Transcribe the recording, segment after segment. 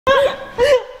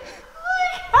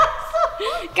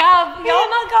Gab, you're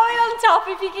not going on top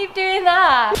if you keep doing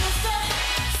that.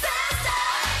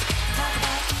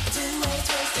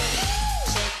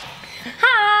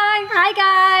 Hi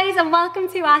guys, and welcome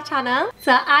to our channel.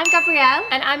 So I'm Gabrielle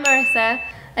and I'm Marissa,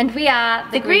 and we are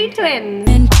the Green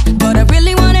Twins. But I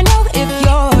really want to know if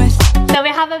you're. So we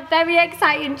have a very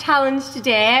exciting challenge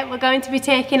today. We're going to be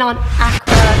taking on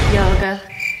Acro yoga.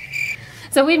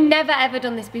 So we've never ever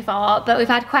done this before, but we've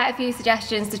had quite a few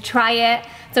suggestions to try it.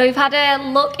 So we've had a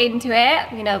look into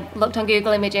it, you know, looked on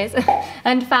Google Images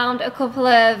and found a couple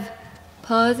of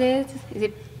poses. Is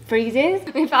it freezes?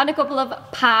 We found a couple of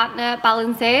partner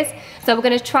balances. So we're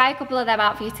going to try a couple of them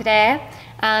out for you today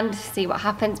and see what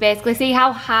happens, basically see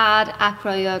how hard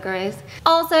acro yoga is.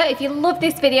 Also, if you love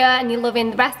this video and you're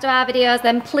loving the rest of our videos,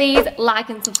 then please like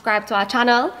and subscribe to our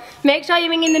channel. Make sure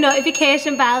you ring in the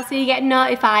notification bell so you get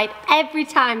notified every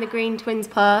time the Green Twins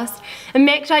post, and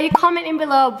make sure you're commenting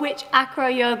below which acro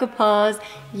yoga pose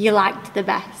you liked the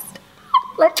best.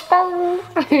 Let's go.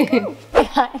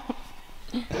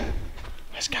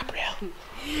 Where's Gabrielle?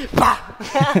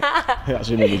 That's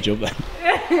a really jump then.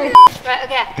 Right,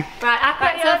 okay.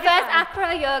 Right, so first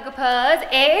acro yoga pose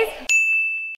is...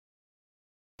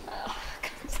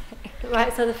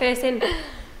 Right, so the first in... Are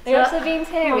you actually being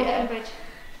serious?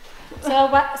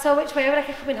 So which way would I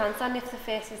kick up in handstand if the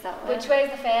face is that way? Which way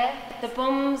is the face? The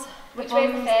bums. Which way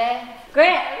is the face?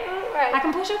 Great. Right. I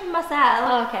can push up myself.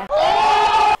 Oh, okay.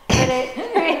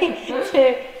 Ready? 3,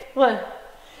 2, 1.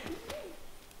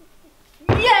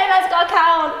 Yeah, that's got to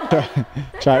count.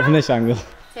 Try it from this angle.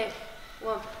 2,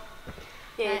 1.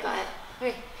 Yeah, you got it.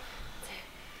 3, 2,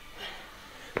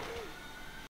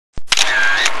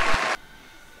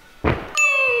 1.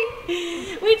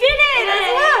 We did it!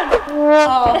 That's one!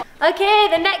 Oh. Okay,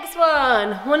 the next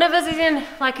one. One of us is in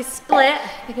like a split.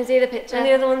 You can see the picture. And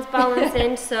the other one's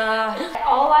balancing, so...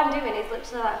 All I'm doing is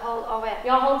literally like hold... Oh wait.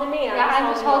 You're holding me? Yeah,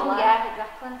 I'm just holding... Yeah,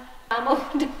 exactly. I'm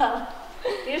underdeveloped.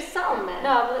 You just sat on me?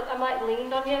 No, I'm like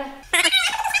leaned on you.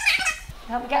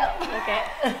 Help me get up. Okay.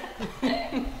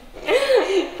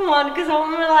 Come on, because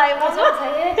I'm like, what's what to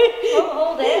you?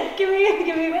 Hold it. Give me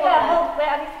wait, I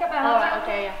need to get my hand. Alright,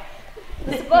 okay, yeah.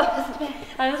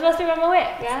 I'm supposed to be on my way?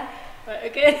 Yeah. Right,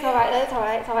 okay. It's alright, it's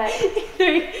alright, it's alright.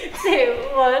 3, 2,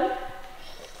 1.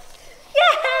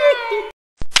 Yay!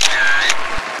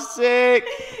 Sick!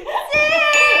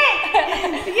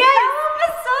 Yes!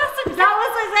 That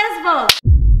was successful!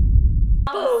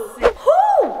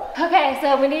 Okay, so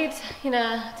we need, you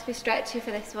know, to be stretchy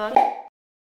for this one.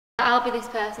 I'll be this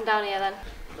person down here then.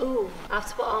 Ooh, I have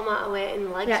to put all my weight in the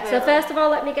legs. Yeah, so first of all,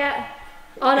 let me get...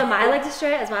 Oh no, my legs are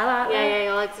straight as well, aren't they? Yeah,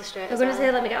 your legs are straight. I'm going to say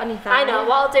let me get on your thigh. I know,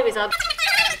 what I'll do is I'll...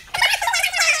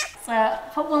 So,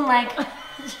 put one leg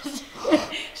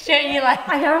straight in your leg.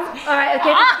 I am. Alright,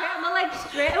 okay, straight on my legs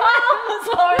straight. Oh,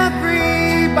 sorry.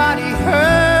 Everybody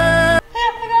hurt.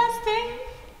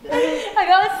 I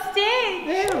got a stick.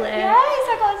 Really? Yes,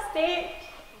 I got a stick.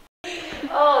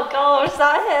 Oh gosh,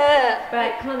 that hurt.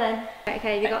 Right, come on then. Right,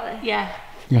 okay, have you got this? Yeah.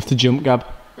 You have to jump, Gab.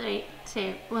 3,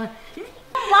 2, 1.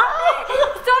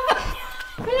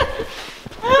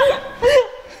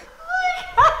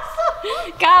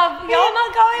 Gab, you're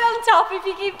not going on top if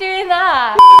you keep doing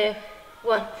that. 2,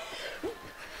 1.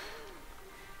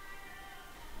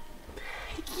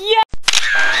 Yeah.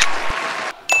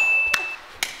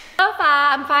 So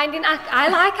far, I'm finding I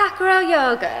like acro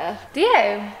yoga. Do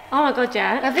you? Oh my god,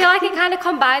 yeah. I feel like it kind of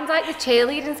combines like the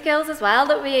cheerleading skills as well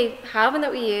that we have and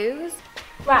that we use.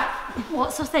 Right,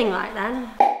 what's the thing like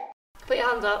then? Put your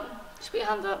hands up. Just put your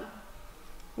hands up.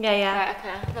 Yeah, yeah. Right,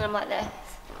 okay. Then I'm like this.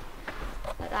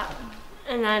 Like that.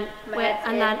 And then, My wait, head's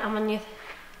and in. then I'm on your...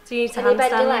 So you need to And you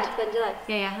bend your handstand. legs, bend your legs.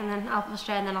 Yeah, yeah, and then I'll push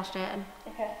straight and then I'll straighten.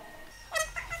 Okay.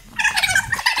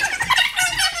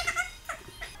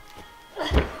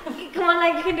 Come on,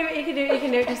 like, you can do it, you can do it, you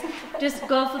can do it. Just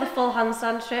go for the full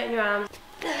handstand, straighten your arms.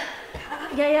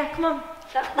 Yeah, yeah, come on.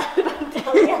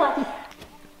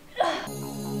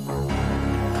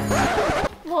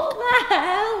 What the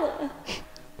hell?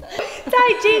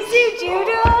 Taijutsu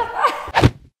judo?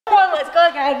 Come on, let's go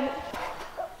again.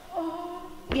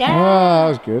 Yeah. Oh, that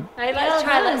was good. Right, let's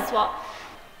try, let's swap.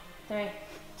 3,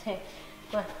 2,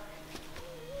 1.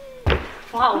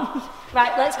 Wow.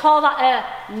 Right, let's call that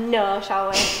a no, shall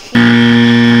we?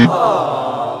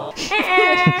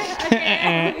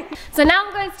 Okay. So now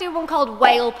I'm going to do one called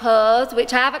whale pose,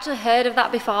 which I have actually heard of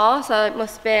that before, so it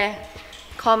must be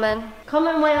common.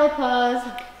 Common whale pose.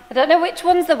 I don't know which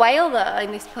one's the whale though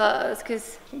in this pose,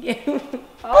 because... You.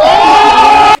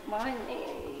 Oh. My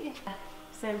knee.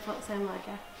 Same foot, same leg,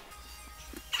 yeah.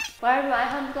 Where do my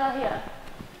hands go here?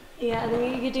 Yeah, and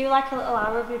then you do like a little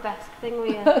arabesque thing where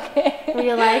you, Okay. where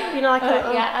you like, you know, like a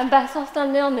little... Yeah, I'm best off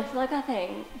standing on this leg, I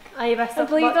think. Are you best And off?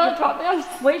 please don't drop me on.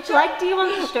 Which leg do you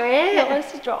want straight? Not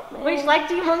wants to drop me. Which leg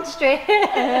do you want straight?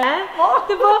 What?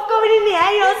 They're both going in the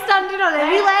air, you're standing on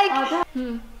every leg.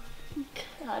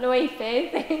 I don't know where your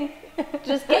face is.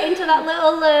 Just get into that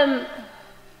little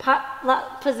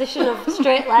that position of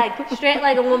straight leg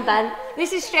and one bend.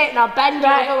 This is straight now, bend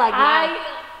your other leg now.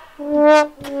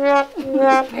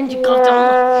 Bend your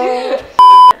goddamn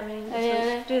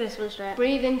leg. Do this one straight.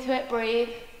 Breathe into it, breathe.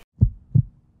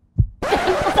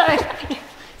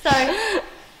 Sorry.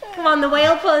 Come on, the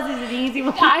whale pose is an easy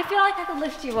one. I feel like I can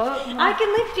lift you up. I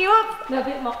can lift you up. No, a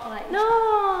bit more like.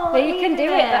 No. But you can do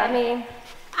it, but I mean.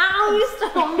 Ow, you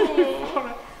stop me.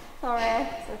 Sorry.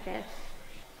 It's okay.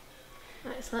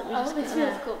 Right, so let me Oh, just this get feels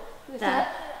that. cool. It's There. like,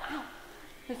 ow.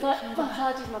 It's like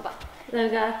massages my back. There we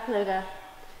go, there we go.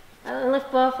 I'll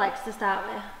lift both legs to start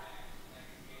with.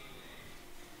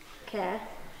 Okay,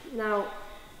 now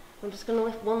I'm just going to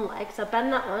lift one leg, so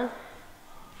bend that one.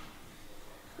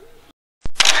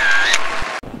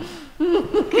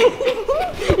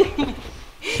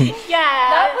 Yeah!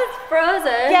 That was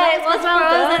frozen. Yeah, it was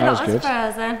frozen. That was That was good.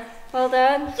 frozen. Well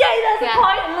done. Yay, that's a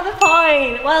point, another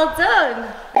point. Well done.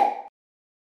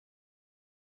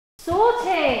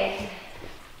 Sorted.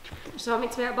 Do you want me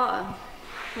to be at the bottom?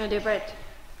 You want to do a bridge?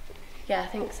 Yeah, I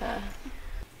think so.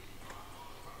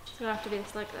 It's going to have to be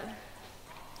this leg then.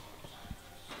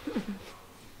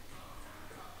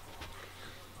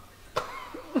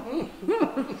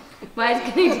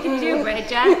 Can you do a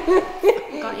bridge, yeah?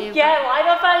 Got you. Yeah, why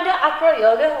don't I find out Acro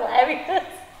yoga hilarious?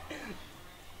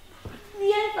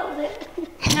 Yes, that was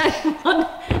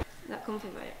it. That comfy,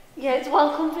 right? Yeah, it's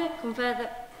well comfy. Come further.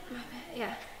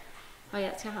 Yeah. Oh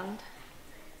yeah, it's your hand.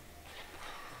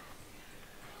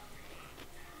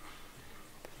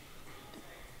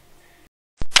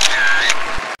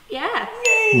 Yeah.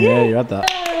 Yeah, you had that.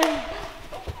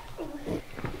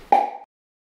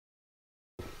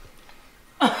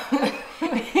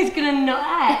 He's gonna nut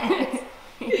it.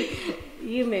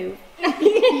 You move.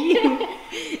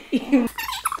 you.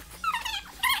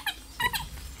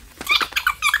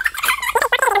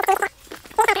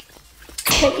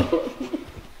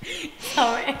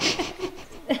 Sorry.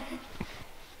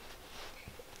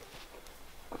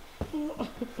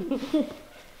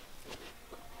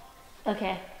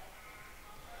 Okay.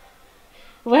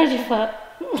 Where's your foot?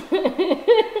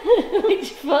 Which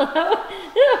foot?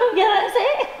 Yeah, that's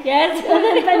it. Yes, and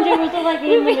then bend your other leg in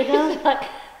the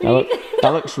middle. That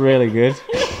looks really good.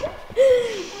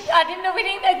 I didn't know we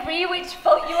didn't agree which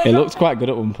foot you were It looked quite good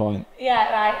at one point.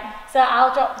 Yeah, right. So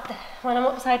I'll drop when I'm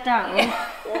upside down.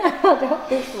 I'll drop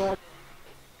this one.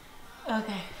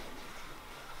 Okay.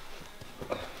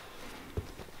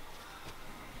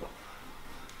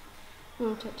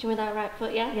 Touching with that right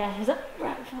foot, yeah? Yeah, is that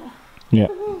right foot? Yeah.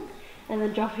 And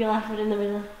then drop your left foot in the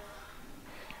middle.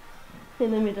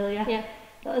 In the middle, yeah? Yeah.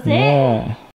 That was it?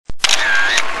 Yeah.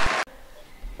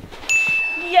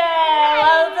 Yeah,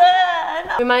 well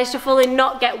done! We managed to fully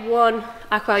not get one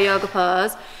acro yoga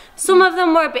pose. Some of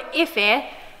them were a bit iffy,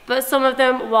 but some of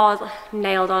them was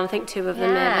nailed on. I think 2 of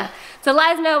them maybe. So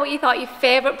let us know what you thought your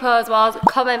favourite pose was.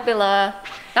 Comment below.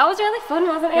 That was really fun,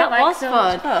 wasn't it? That Like, was so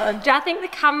fun. much fun. Do I think the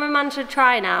cameraman should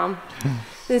try now?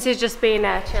 This has just been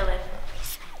chilling.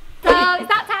 So it's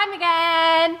that time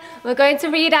again. We're going to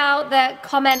read out the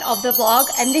comment of the vlog,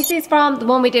 and this is from the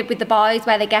one we did with the boys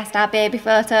where they guessed our baby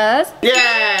photos.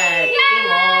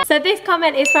 Yeah! So this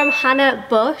comment is from Hannah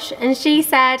Bush, and she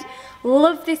said,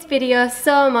 love this video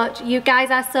so much. You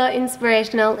guys are so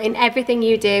inspirational in everything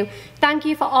you do. Thank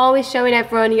you for always showing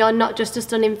everyone you're not just a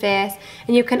stunning face,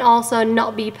 and you can also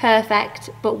not be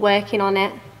perfect, but working on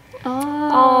it.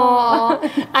 Oh,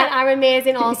 and are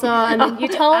amazing also. And then you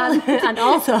told, and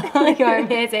also you're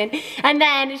amazing. And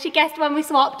then she guessed when we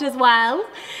swapped as well.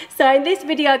 So in this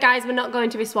video, guys, we're not going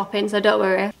to be swapping, so don't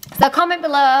worry. So comment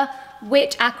below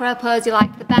which acro pose you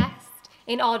liked the best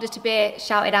in order to be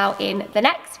shouted out in the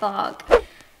next vlog.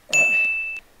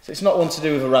 So it's not one to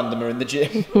do with a randomer in the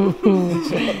gym.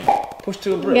 Push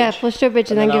to a bridge. Yeah, push to a bridge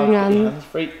and then give him your hand. hands.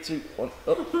 3, 2, 1,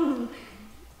 up.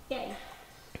 Yay.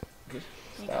 Good.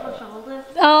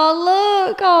 Oh,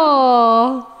 look!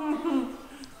 Oh.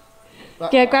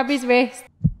 Yeah, grab his wrist.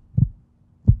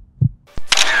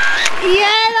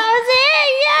 Yeah, that was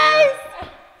it! Yes!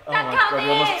 Oh my god,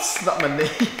 you almost snapped my knee.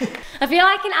 I feel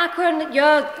like in acro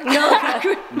yoga,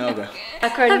 Noga.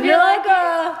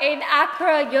 In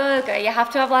acro yoga, you have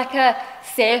to have like a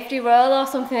safety roll or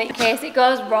something in case it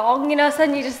goes wrong, you know, so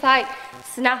then you just like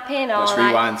snap in or Let's like...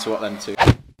 rewind to what then to.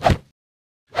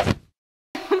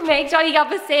 make sure you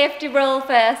have a safety roll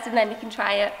first and then you can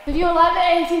try it. If you like the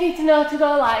ends you need to know to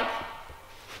go like,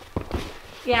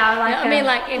 yeah, like, you know what I mean,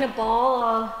 like in a ball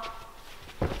or...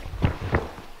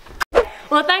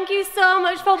 Well, thank you so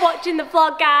much for watching the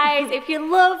vlog, guys. If you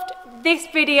loved this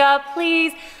video,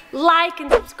 please like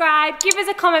and subscribe. Give us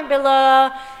a comment below.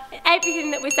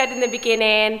 Everything that we said in the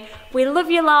beginning. We love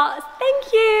you lots.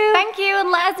 Thank you. Thank you, and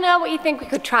let us know what you think we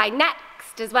could try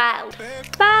next as well.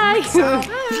 Bye.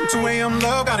 2 a.m.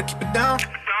 low, gotta keep it down.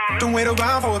 Don't wait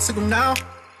around for a signal now.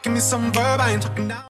 Give me some verb, I ain't talking now.